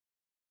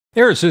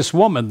There's this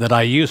woman that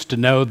I used to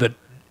know that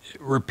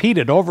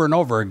repeated over and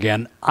over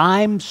again,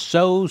 "I'm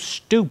so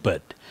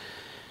stupid."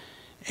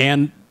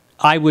 And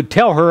I would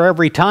tell her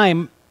every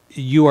time,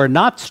 "You are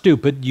not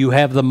stupid, you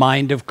have the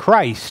mind of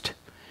Christ."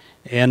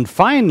 And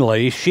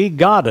finally, she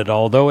got it,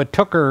 although it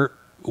took her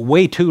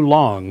way too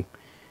long.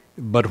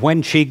 But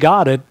when she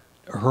got it,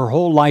 her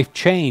whole life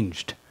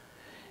changed.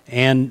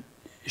 And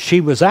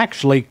she was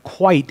actually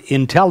quite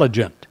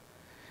intelligent.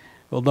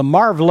 Well, the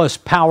marvelous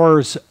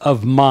powers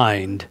of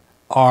mind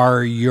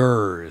are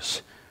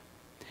yours.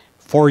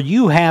 For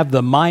you have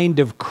the mind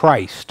of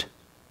Christ.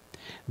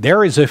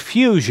 There is a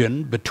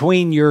fusion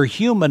between your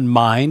human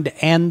mind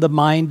and the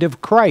mind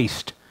of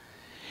Christ.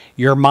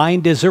 Your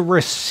mind is a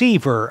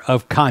receiver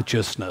of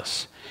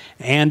consciousness,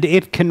 and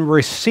it can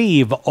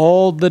receive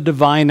all the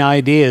divine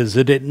ideas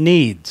that it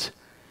needs.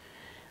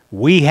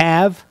 We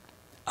have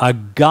a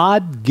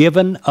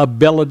God-given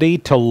ability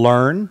to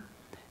learn,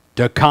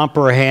 to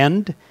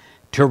comprehend,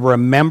 to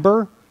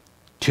remember,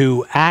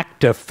 to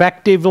act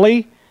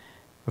effectively,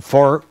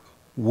 for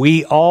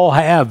we all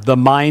have the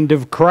mind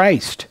of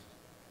Christ.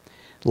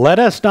 Let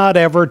us not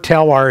ever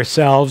tell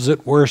ourselves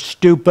that we're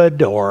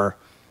stupid or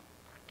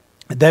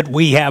that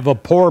we have a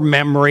poor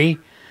memory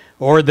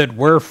or that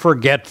we're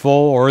forgetful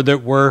or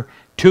that we're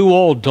too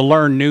old to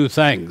learn new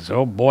things.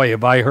 Oh boy,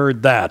 have I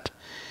heard that.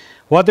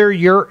 Whether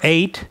you're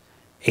 8,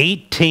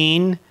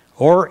 18,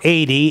 or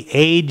 80,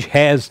 age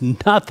has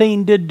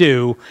nothing to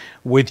do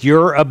with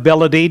your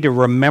ability to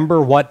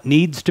remember what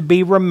needs to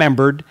be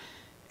remembered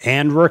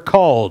and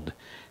recalled,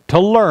 to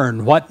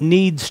learn what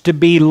needs to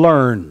be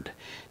learned,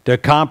 to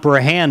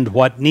comprehend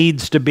what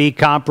needs to be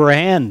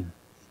comprehended,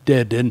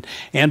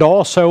 and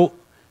also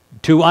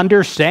to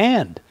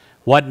understand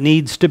what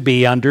needs to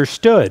be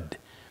understood.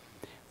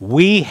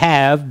 We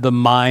have the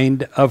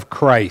mind of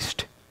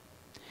Christ.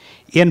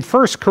 In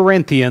 1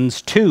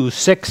 Corinthians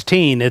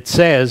 2:16, it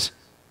says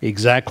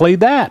exactly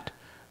that.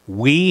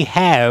 We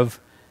have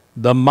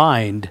the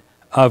mind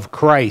of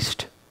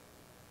Christ.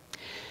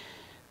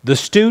 The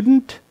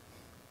student,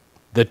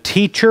 the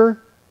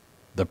teacher,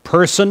 the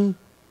person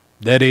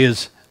that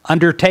is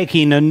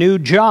undertaking a new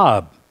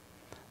job,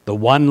 the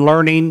one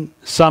learning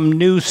some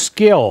new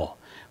skill,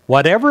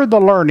 whatever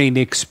the learning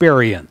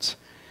experience,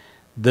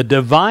 the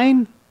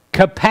divine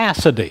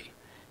capacity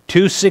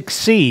to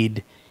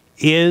succeed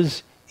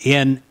is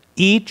in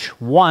each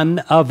one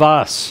of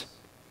us.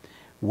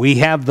 We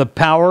have the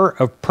power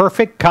of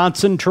perfect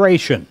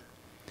concentration.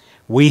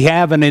 We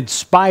have an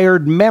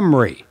inspired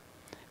memory.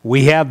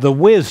 We have the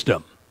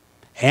wisdom,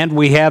 and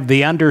we have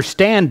the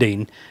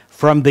understanding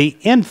from the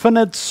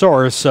infinite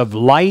source of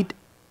light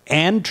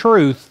and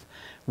truth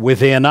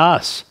within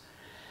us.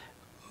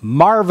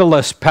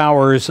 Marvelous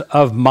powers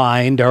of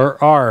mind are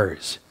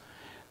ours,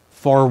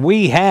 for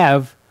we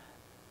have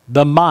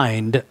the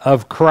mind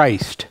of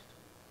Christ.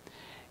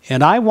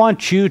 And I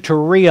want you to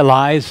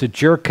realize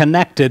that you're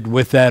connected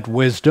with that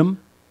wisdom,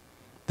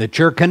 that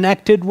you're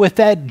connected with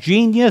that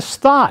genius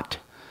thought,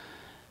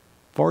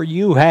 for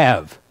you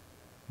have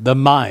the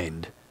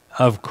mind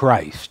of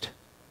Christ.